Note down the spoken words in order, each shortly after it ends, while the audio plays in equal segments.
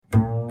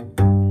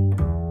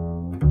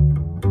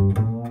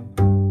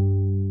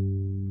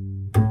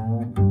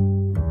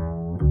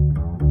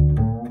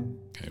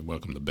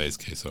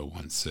Today's case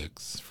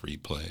 016, Free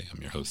Play.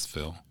 I'm your host,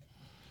 Phil.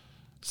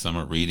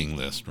 Summer reading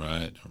list,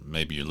 right? Or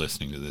maybe you're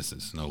listening to this,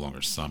 it's no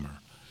longer summer.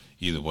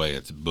 Either way,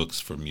 it's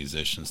books for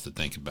musicians to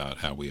think about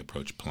how we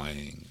approach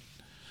playing,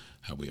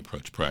 how we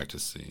approach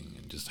practicing,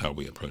 and just how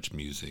we approach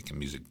music and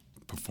music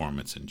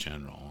performance in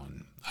general.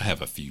 And I have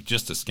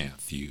just a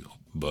scant few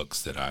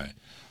books that I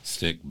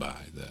stick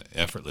by. The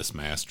Effortless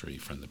Mastery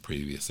from the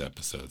previous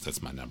episodes,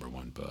 that's my number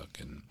one book.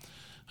 And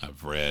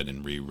I've read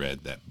and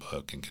reread that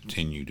book and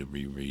continue to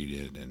reread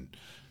it and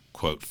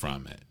quote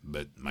from it.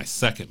 But my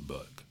second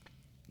book,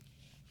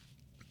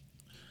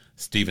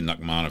 Stephen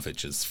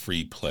Nachmanovitch's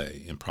Free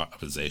Play,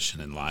 Improvisation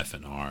in Life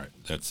and Art.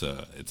 It's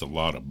a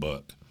lot of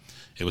book.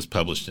 It was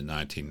published in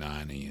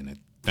 1990, and it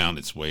found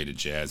its way to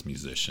jazz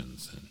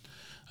musicians. And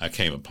I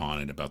came upon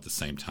it about the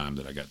same time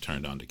that I got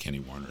turned on to Kenny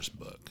Werner's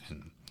book.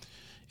 And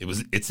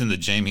it's in the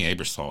Jamie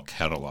Aebersold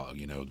catalog,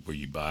 where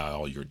you buy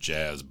all your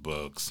jazz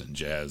books and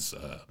jazz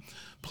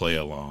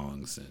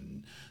play-alongs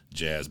and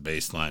jazz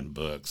bassline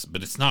books.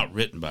 But it's not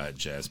written by a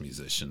jazz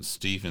musician.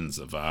 Stephen's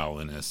a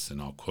violinist,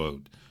 and I'll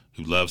quote,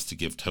 who loves to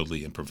give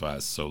totally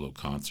improvised solo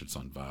concerts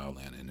on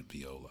violin and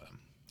viola.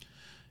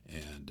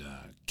 And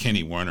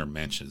Kenny Werner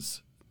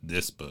mentions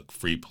this book,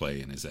 Free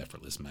Play, in his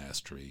Effortless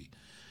Mastery.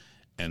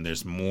 And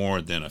there's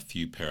more than a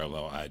few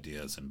parallel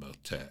ideas in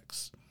both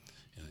texts.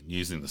 And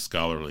using the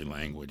scholarly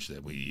language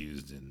that we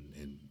used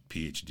in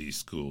PhD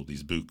school,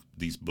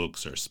 these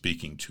books are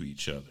speaking to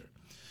each other.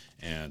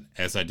 And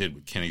as I did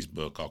with Kenny's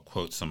book, I'll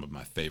quote some of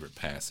my favorite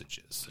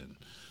passages. And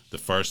the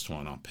first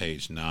one on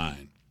page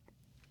 9,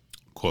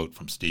 quote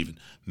from Stephen,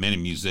 "Many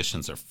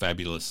musicians are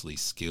fabulously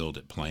skilled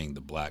at playing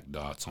the black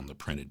dots on the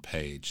printed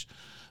page,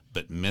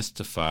 but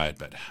mystified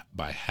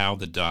by how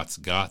the dots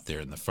got there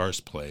in the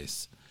first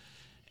place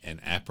and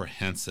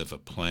apprehensive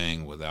of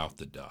playing without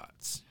the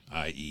dots,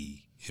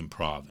 i.e.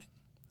 improving."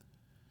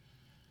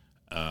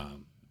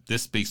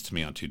 This speaks to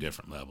me on two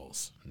different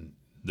levels.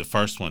 The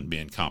first one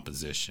being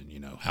composition,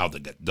 how the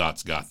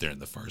dots got there in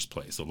the first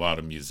place. A lot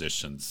of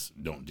musicians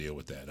don't deal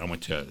with that. I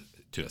went to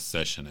a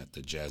session at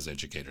the Jazz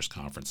Educators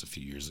Conference a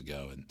few years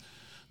ago, and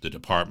the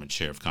department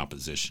chair of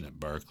composition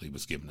at Berkeley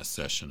was giving a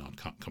session on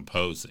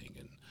composing,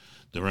 and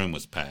the room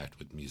was packed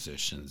with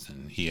musicians,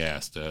 and he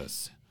asked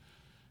us,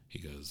 he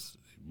goes,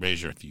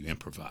 "Raise your hand if you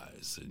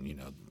improvise,"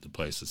 and the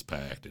place was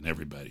packed, and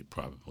everybody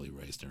probably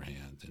raised their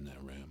hand in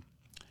that room.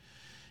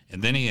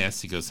 And then he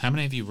asked, he goes, "How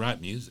many of you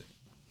write music?"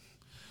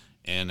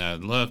 And I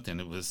looked, and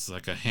it was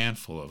like a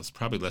handful of us,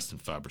 probably less than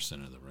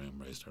 5% of the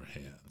room raised our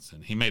hands.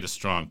 And he made a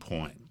strong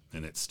point,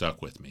 and it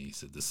stuck with me. He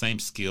said, the same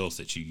skills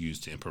that you use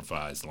to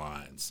improvise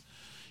lines,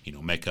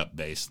 make up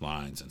bass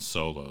lines and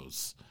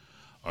solos,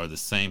 are the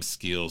same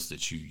skills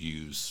that you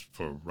use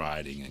for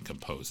writing and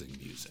composing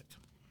music.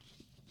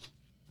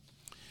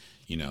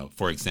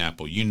 For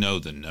example,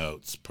 the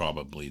notes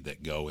probably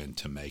that go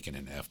into making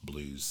an F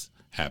blues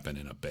happen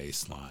in a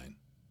bass line.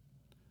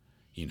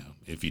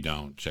 If you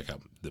don't, check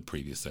out the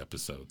previous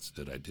episodes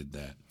that I did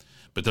that.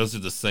 But those are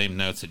the same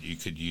notes that you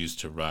could use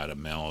to write a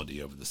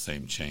melody over the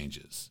same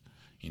changes.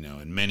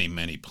 And many,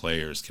 many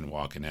players can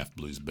walk an F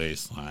blues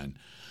bass line,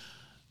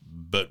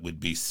 but would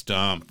be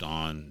stumped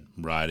on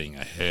writing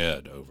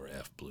ahead over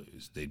F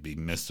blues. They'd be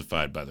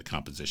mystified by the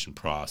composition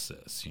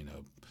process.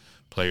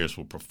 Players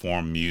will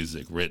perform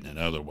music, written and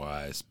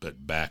otherwise,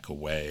 but back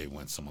away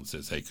when someone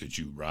says, "Hey, could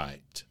you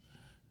write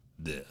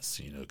this?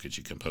 Could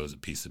you compose a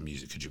piece of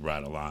music? Could you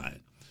write a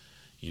line?"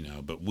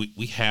 But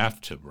we have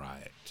to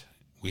write.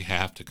 We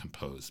have to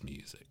compose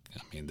music.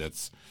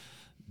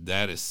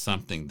 That is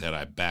something that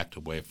I backed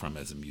away from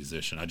as a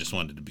musician. I just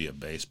wanted to be a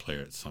bass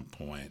player at some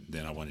point.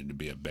 Then I wanted to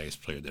be a bass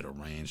player that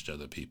arranged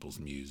other people's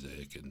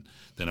music, and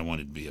then I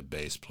wanted to be a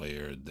bass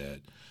player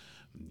that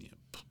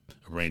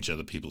arranged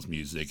other people's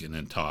music and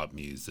then taught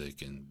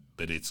music.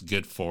 But it's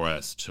good for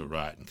us to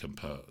write and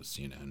compose,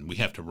 and we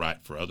have to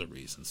write for other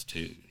reasons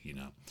too.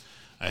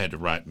 I had to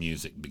write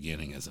music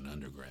beginning as an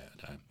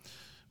undergrad.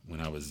 When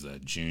I was a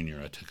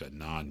junior, I took a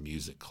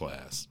non-music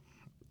class.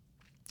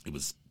 It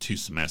was 2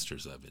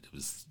 semesters of it. It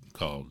was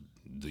called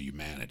the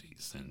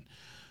Humanities, and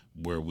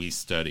where we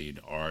studied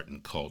art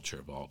and culture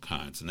of all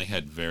kinds. And they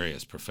had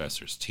various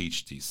professors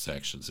teach these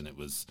sections, and it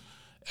was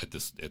at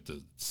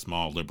the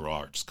small liberal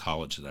arts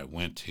college that I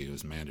went to, it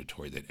was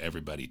mandatory that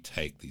everybody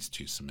take these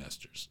 2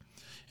 semesters.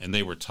 And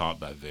they were taught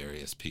by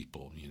various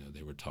people.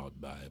 They were taught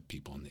by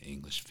people in the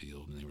English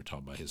field, and they were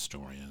taught by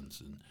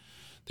historians, and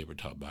they were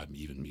taught by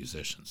even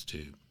musicians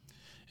too.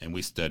 And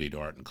we studied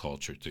art and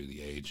culture through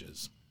the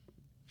ages.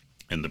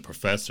 And the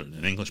professor,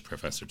 an English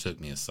professor, took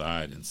me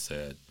aside and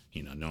said,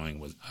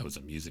 knowing I was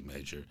a music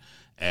major,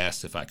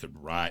 asked if I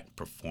could write and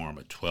perform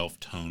a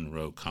 12-tone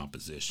row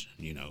composition,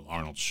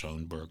 Arnold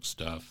Schoenberg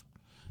stuff.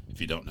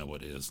 If you don't know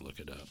what it is, look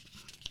it up.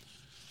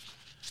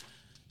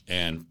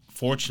 And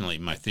fortunately,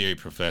 my theory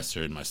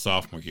professor in my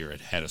sophomore year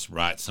had us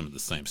write some of the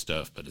same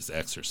stuff, but as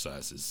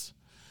exercises.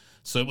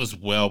 So it was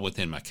well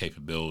within my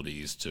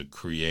capabilities to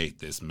create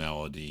this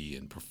melody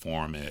and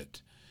perform it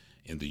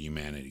in the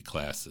humanity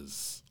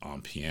classes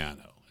on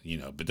piano.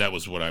 But that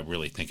was what I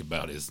really think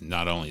about, is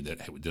not only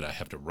that did I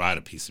have to write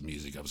a piece of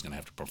music, I was going to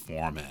have to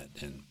perform it.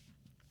 And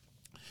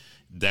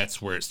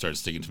that's where it started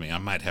sticking to me. I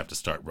might have to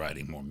start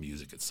writing more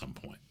music at some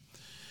point.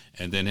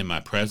 And then in my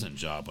present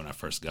job, when I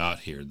first got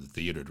here, the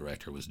theater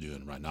director was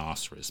doing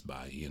Rhinoceros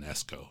by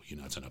Ionesco.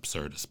 It's an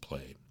absurdist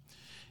play.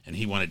 And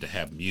he wanted to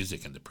have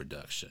music in the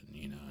production,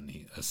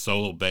 and a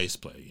solo bass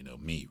player,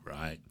 me,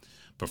 right?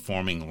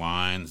 Performing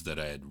lines that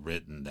I had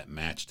written that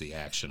matched the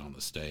action on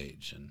the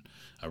stage. And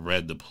I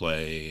read the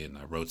play, and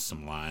I wrote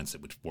some lines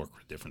that would work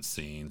with different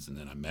scenes, and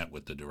then I met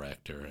with the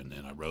director, and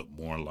then I wrote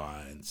more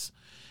lines.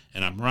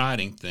 And I'm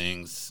writing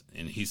things,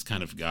 and he's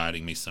kind of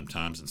guiding me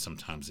sometimes, and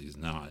sometimes he's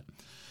not.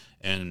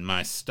 And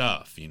my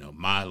stuff,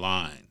 my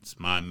lines,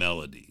 my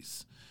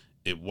melodies,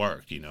 it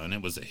worked, and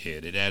it was a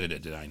hit. It added a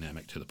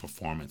dynamic to the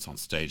performance on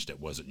stage that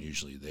wasn't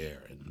usually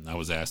there. And I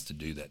was asked to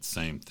do that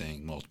same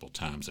thing multiple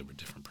times over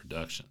different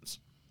productions.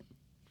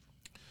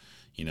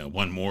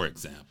 One more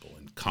example,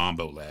 in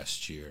Combo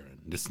last year,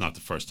 and it's not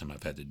the first time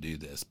I've had to do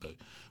this, but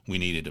we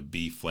needed a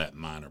B-flat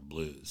minor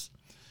blues.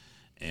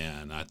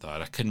 And I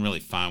thought I couldn't really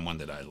find one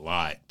that I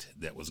liked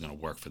that was going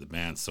to work for the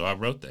band, so I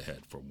wrote the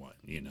head for one,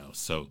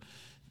 So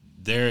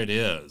there it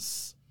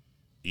is.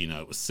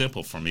 It was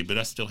simple for me, but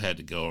I still had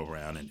to go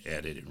around and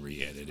edit and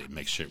re-edit it and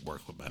make sure it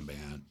worked with my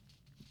band.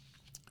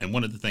 And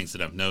one of the things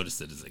that I've noticed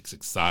that is it's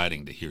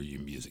exciting to hear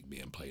your music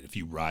being played. If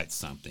you write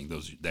something,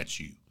 that's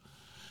you.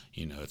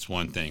 It's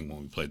one thing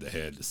when we played the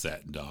head, the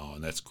satin doll,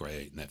 and that's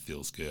great and that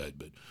feels good.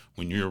 But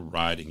when you're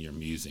writing your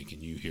music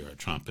and you hear a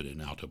trumpet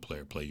and alto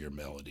player play your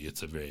melody,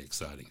 it's a very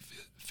exciting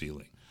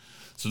feeling.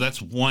 So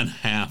that's one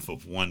half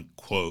of one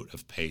quote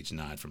of page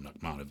 9 from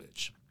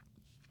Nachmanovitch.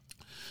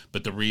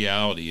 But the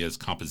reality is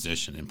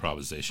composition and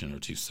improvisation are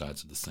two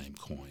sides of the same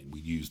coin. We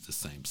use the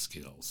same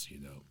skills,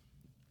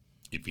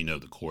 If you know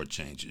the chord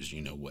changes,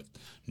 you know what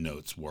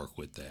notes work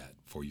with that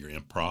for your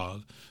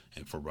improv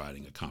and for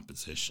writing a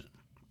composition.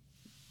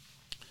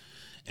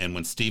 And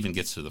when Stephen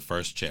gets to the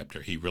first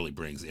chapter, he really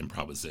brings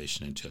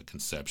improvisation into a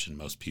conception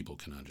most people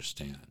can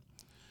understand.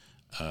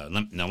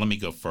 Now let me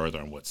go further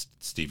on what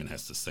Stephen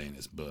has to say in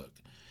his book.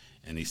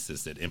 And he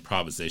says that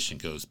improvisation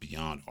goes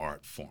beyond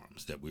art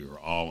forms, that we are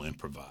all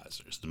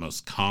improvisers. The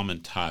most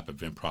common type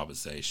of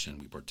improvisation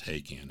we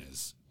partake in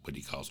is what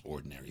he calls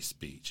ordinary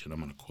speech. And I'm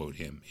going to quote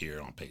him here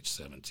on page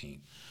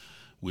 17.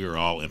 We are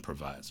all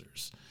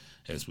improvisers.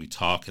 As we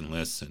talk and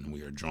listen,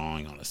 we are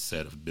drawing on a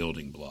set of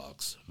building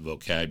blocks,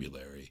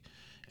 vocabulary,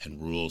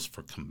 and rules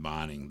for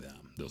combining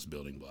them, those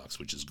building blocks,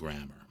 which is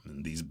grammar.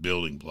 And these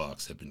building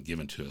blocks have been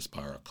given to us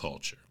by our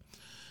culture.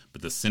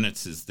 But the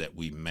sentences that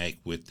we make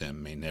with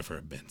them may never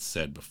have been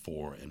said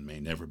before and may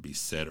never be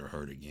said or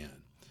heard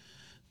again.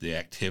 The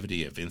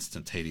activity of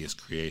instantaneous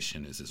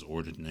creation is as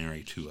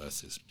ordinary to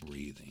us as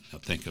breathing. Now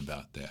think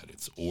about that.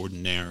 It's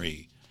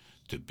ordinary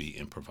to be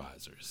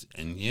improvisers.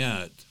 And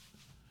yet,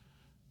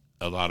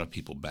 a lot of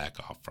people back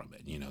off from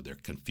it. They're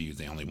confused.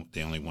 They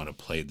only want to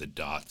play the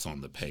dots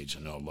on the page. I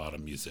know a lot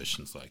of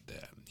musicians like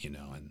that,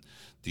 and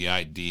the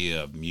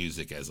idea of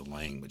music as a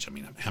language.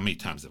 How many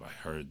times have I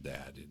heard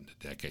that in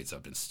the decades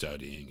I've been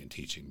studying and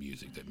teaching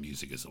music, that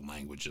music is a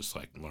language, just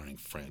like learning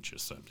French or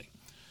something.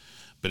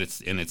 But it's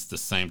the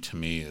same to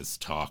me as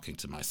talking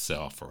to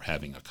myself or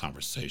having a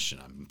conversation.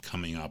 I'm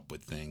coming up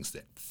with things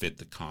that fit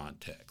the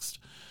context.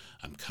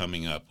 I'm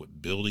coming up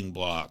with building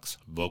blocks,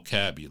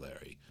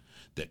 vocabulary,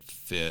 that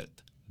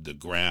fit the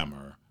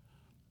grammar,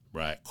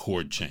 right,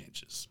 chord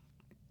changes.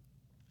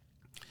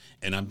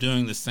 And I'm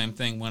doing the same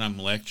thing when I'm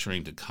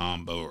lecturing to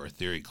combo or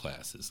theory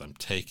classes. I'm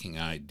taking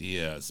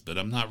ideas, but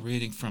I'm not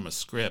reading from a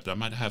script. I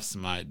might have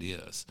some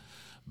ideas,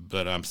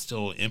 but I'm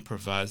still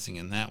improvising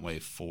in that way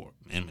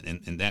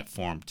in that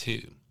form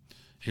too.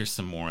 Here's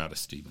some more out of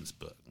Stephen's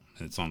book.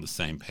 It's on the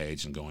same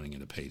page and going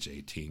into page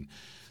 18.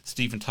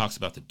 Stephen talks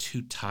about the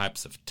two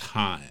types of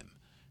time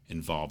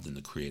involved in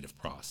the creative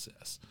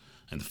process.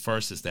 And the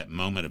first is that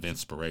moment of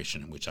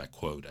inspiration in which I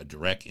quote, a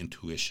direct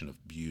intuition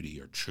of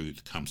beauty or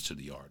truth comes to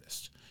the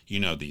artist. You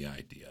know the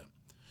idea.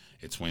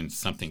 It's when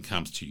something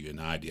comes to you, an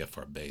idea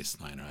for a bass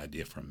line or an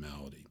idea for a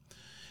melody.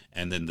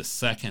 And then the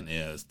second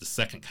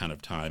kind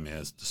of time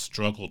is the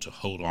struggle to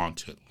hold on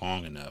to it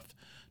long enough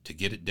to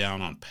get it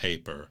down on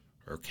paper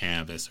or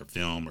canvas or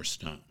film or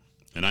stone.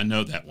 And I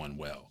know that one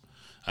well.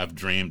 I've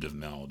dreamed of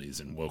melodies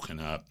and woken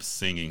up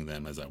singing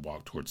them as I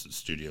walked towards the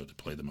studio to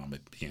play them on my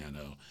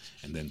piano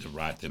and then to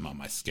write them on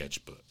my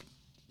sketchbook.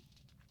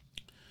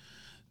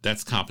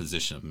 That's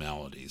composition of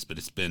melodies, but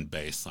it's been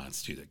bass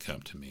lines too that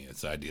come to me.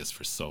 It's ideas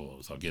for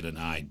solos. I'll get an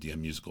idea,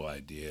 musical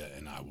idea,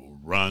 and I will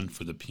run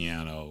for the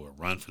piano or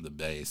run for the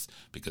bass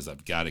because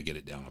I've got to get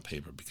it down on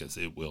paper because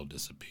it will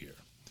disappear.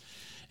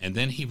 And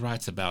then he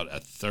writes about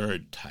a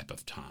third type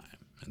of time,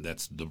 and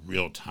that's the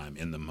real time,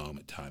 in the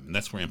moment time, and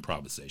that's where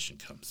improvisation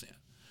comes in.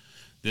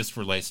 This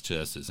relates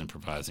to us as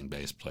improvising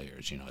bass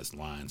players, as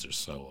lines or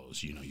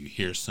solos. You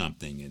hear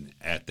something, and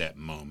at that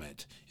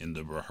moment in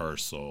the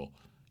rehearsal,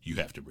 you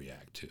have to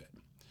react to it.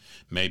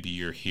 Maybe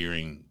you're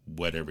hearing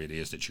whatever it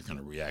is that you're going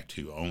to react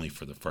to only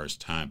for the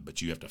first time,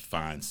 but you have to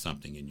find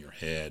something in your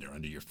head or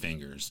under your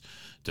fingers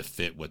to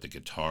fit what the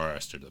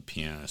guitarist or the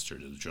pianist or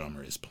the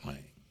drummer is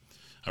playing.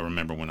 I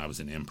remember when I was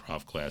in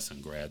improv class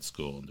in grad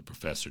school, and the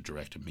professor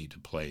directed me to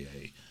play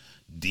a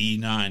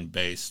D9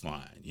 bass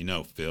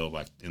line, Phil,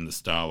 like in the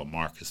style of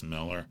Marcus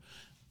Miller.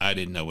 I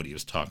didn't know what he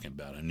was talking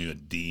about. I knew a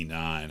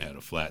D9 had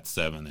a flat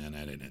 7 in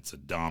it, and it's a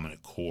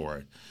dominant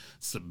chord.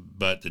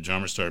 But the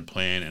drummer started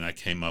playing, and I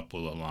came up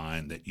with a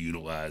line that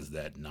utilized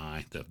that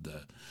ninth of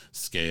the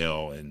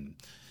scale, and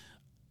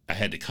I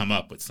had to come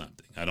up with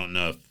something. I don't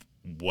know if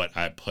what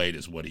I played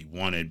is what he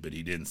wanted, but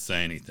he didn't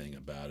say anything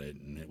about it,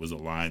 and it was a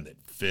line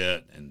that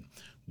fit, and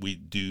we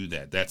do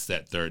that. That's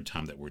that third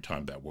time that we're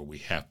talking about where we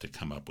have to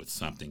come up with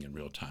something in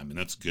real time, and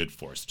that's good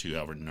for us too,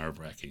 however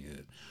nerve-wracking it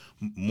is.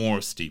 More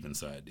of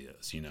Stephen's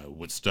ideas.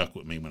 What stuck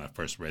with me when I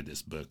first read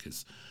this book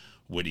is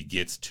what he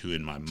gets to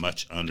in my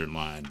much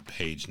underlined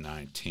page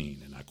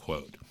 19, and I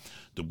quote,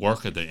 "The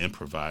work of the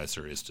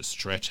improviser is to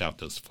stretch out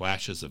those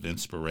flashes of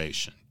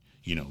inspiration,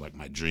 like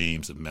my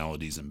dreams of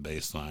melodies and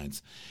bass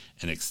lines,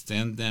 and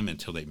extend them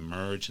until they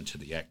merge into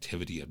the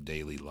activity of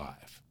daily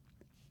life."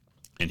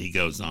 And he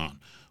goes on,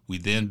 "We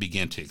then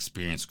begin to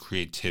experience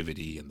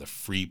creativity and the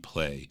free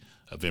play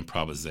of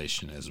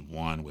improvisation as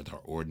one with our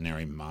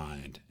ordinary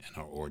mind and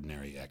our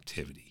ordinary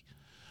activity.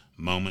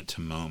 Moment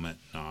to moment,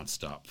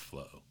 nonstop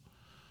flow."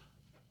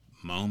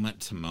 Moment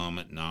to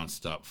moment,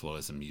 nonstop flow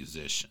as a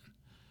musician.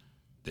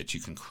 That you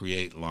can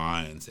create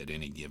lines at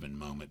any given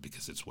moment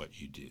because it's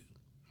what you do.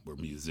 We're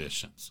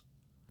musicians.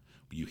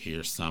 You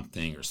hear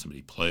something or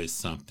somebody plays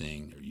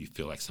something or you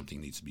feel like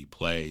something needs to be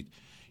played,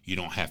 you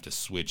don't have to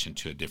switch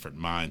into a different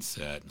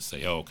mindset and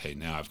say, okay,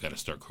 now I've got to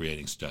start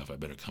creating stuff. I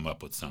better come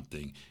up with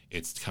something.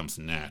 It comes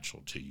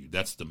natural to you.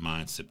 That's the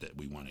mindset that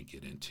we want to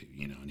get into,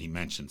 And he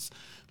mentions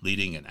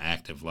leading an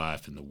active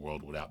life in the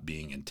world without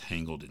being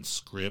entangled in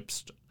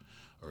scripts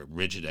or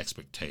rigid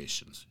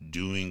expectations,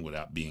 doing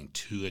without being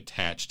too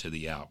attached to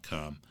the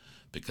outcome,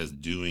 because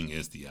doing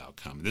is the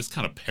outcome. And this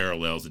kind of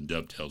parallels and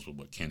dovetails with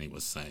what Kenny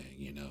was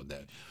saying,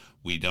 that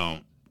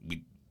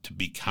to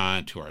be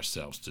kind to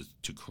ourselves,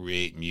 to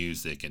create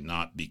music and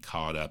not be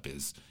caught up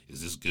is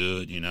this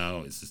good,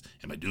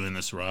 am I doing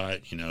this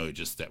right?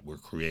 Just that we're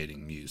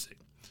creating music.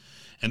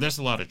 And there's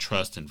a lot of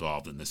trust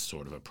involved in this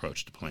sort of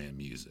approach to playing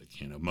music.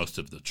 Most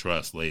of the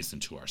trust lays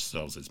into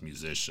ourselves as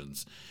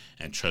musicians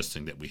and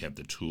trusting that we have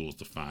the tools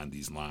to find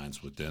these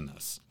lines within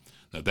us.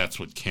 Now, that's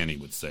what Kenny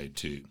would say,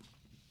 too.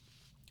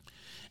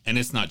 And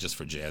it's not just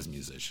for jazz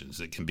musicians.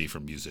 It can be for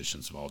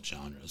musicians of all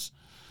genres.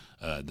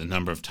 The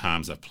number of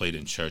times I've played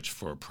in church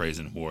for praise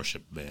and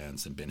worship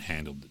bands and been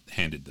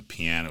handed the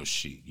piano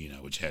sheet,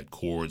 which had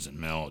chords and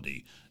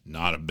melody,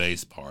 not a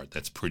bass part.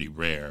 That's pretty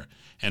rare.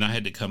 And I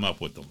had to come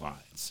up with the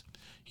lines.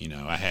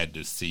 I had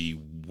to see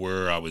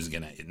where I was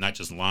going to, not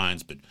just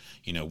lines, but,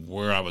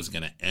 where I was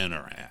going to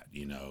enter at,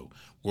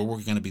 where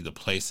were going to be the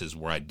places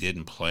where I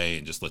didn't play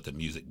and just let the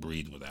music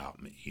breathe without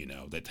me,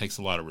 That takes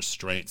a lot of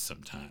restraint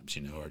sometimes,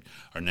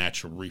 Our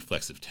natural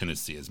reflexive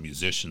tendency as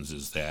musicians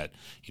is that,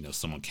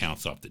 someone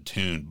counts off the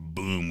tune,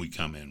 boom, we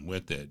come in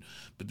with it.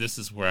 But this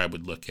is where I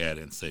would look at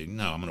it and say,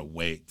 no, I'm going to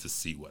wait to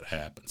see what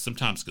happens.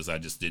 Sometimes because I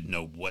just didn't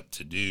know what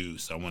to do,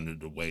 so I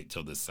wanted to wait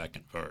till the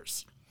second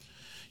verse.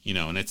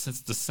 And it's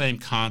the same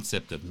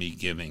concept of me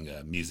giving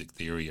a music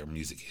theory or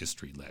music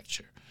history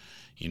lecture.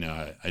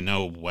 I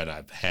know what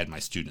I've had my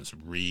students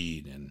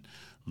read and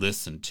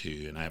listen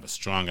to, and I have a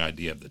strong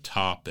idea of the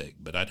topic,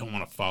 but I don't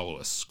want to follow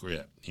a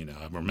script.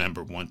 I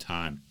remember one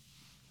time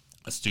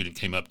a student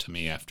came up to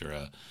me after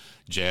a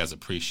jazz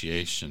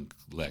appreciation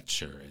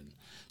lecture, and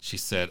she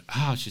said,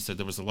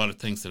 there was a lot of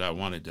things that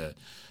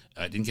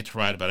I didn't get to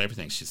write about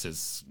everything. She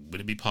says, would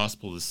it be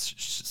possible to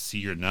see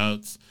your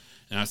notes?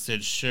 And I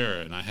said, sure.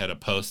 And I had a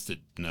Post-it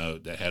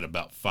note that had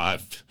about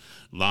 5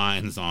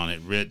 lines on it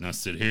written. I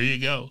said, here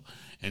you go.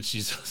 And she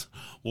says,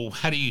 well,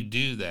 how do you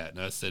do that? And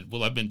I said,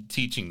 well, I've been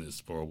teaching this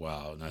for a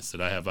while. And I said,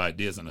 I have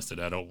ideas. And I said,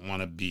 I don't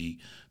want to be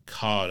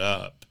caught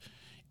up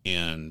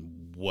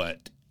in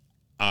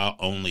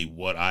only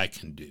what I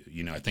can do.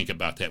 I think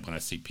about that when I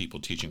see people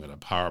teaching with a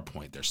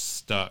PowerPoint. They're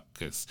stuck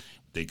because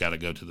they got to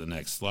go to the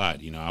next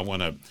slide. I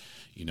want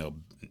to,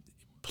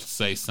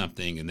 say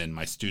something and then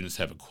my students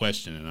have a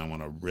question and I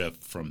want to riff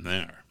from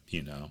there,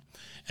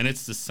 And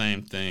it's the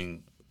same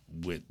thing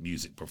with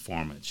music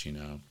performance,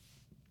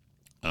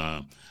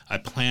 I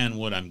plan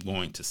what I'm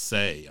going to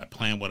say. I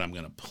plan what I'm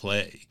going to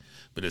play.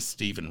 But as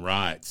Stephen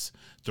writes,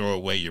 throw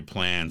away your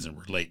plans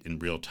and relate in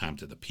real time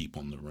to the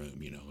people in the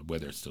room,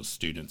 whether it's those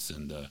students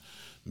in the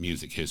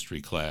music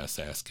history class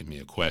asking me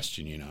a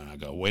question, and I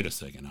go, wait a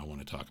second, I want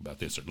to talk about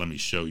this, or let me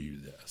show you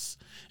this.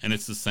 And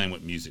it's the same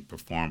with music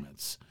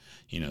performance.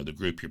 The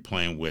group you're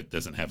playing with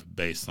doesn't have a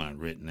bass line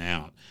written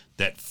out.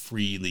 That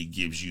freely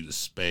gives you the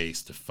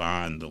space to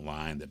find the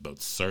line that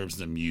both serves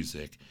the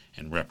music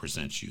and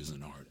represents you as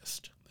an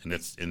artist. And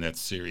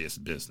that's serious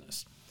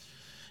business.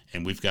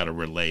 And we've got to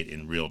relate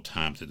in real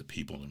time to the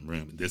people in the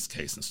room. In this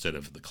case, instead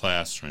of the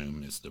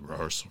classroom, it's the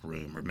rehearsal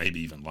room or maybe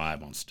even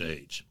live on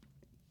stage.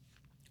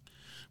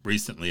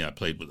 Recently, I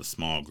played with a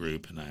small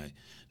group, and I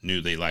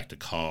knew they liked to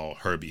call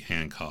Herbie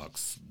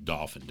Hancock's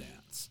Dolphin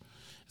Dance.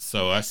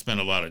 So I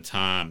spent a lot of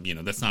time,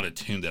 that's not a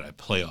tune that I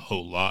play a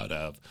whole lot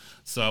of.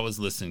 So I was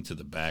listening to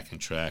the backing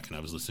track, and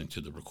I was listening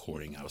to the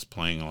recording. I was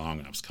playing along,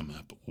 and I was coming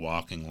up with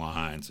walking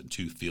lines and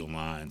two-field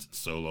lines and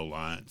solo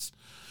lines.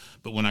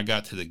 But when I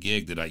got to the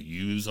gig, did I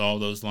use all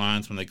those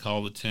lines when they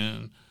called the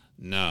tune?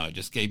 No, it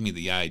just gave me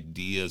the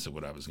ideas of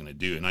what I was going to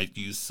do. And I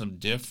used some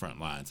different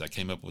lines. I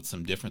came up with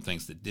some different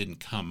things that didn't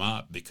come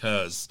up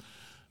because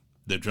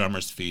the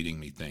drummer's feeding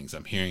me things.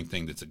 I'm hearing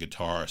things that the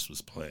guitarist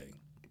was playing.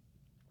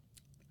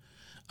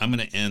 I'm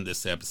going to end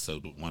this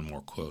episode with one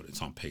more quote.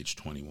 It's on page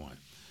 21.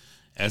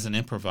 As an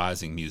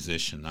improvising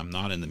musician, I'm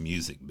not in the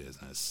music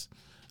business.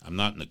 I'm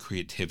not in the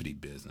creativity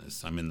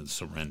business. I'm in the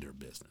surrender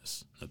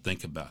business. Now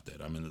think about that.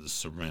 I'm in the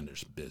surrender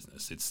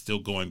business. It's still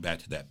going back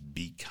to that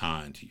be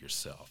kind to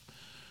yourself.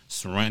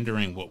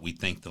 Surrendering what we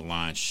think the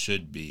lines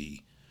should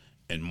be,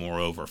 and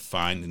moreover,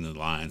 finding the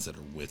lines that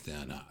are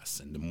within us.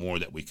 And the more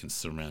that we can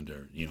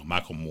surrender,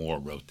 Michael Moore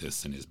wrote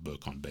this in his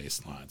book on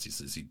bass lines. He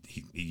says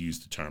he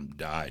used the term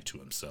die to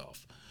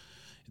himself,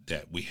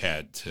 that we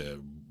had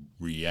to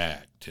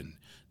react and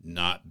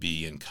not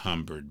be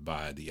encumbered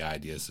by the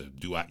ideas of,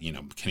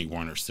 Kenny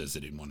Warner says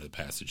it in one of the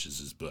passages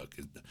of his book.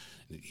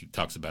 He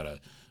talks about a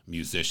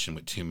musician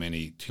with too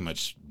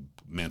much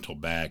mental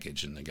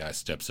baggage, and the guy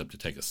steps up to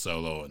take a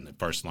solo, and the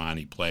first line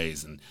he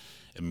plays, and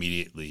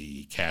immediately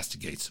he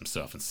castigates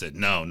himself and said,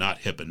 no, not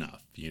hip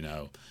enough,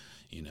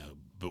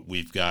 but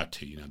we've got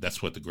to,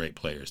 that's what the great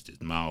players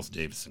did. Miles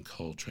Davis and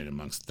Coltrane,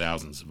 amongst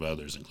thousands of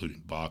others,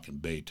 including Bach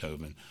and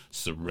Beethoven,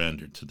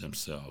 surrendered to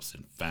themselves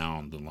and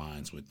found the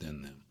lines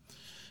within them.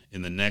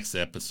 In the next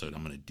episode,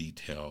 I'm going to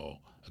detail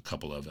a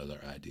couple of other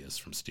ideas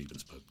from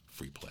Stephen's book,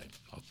 Free Play.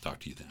 I'll talk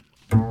to you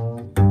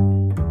then.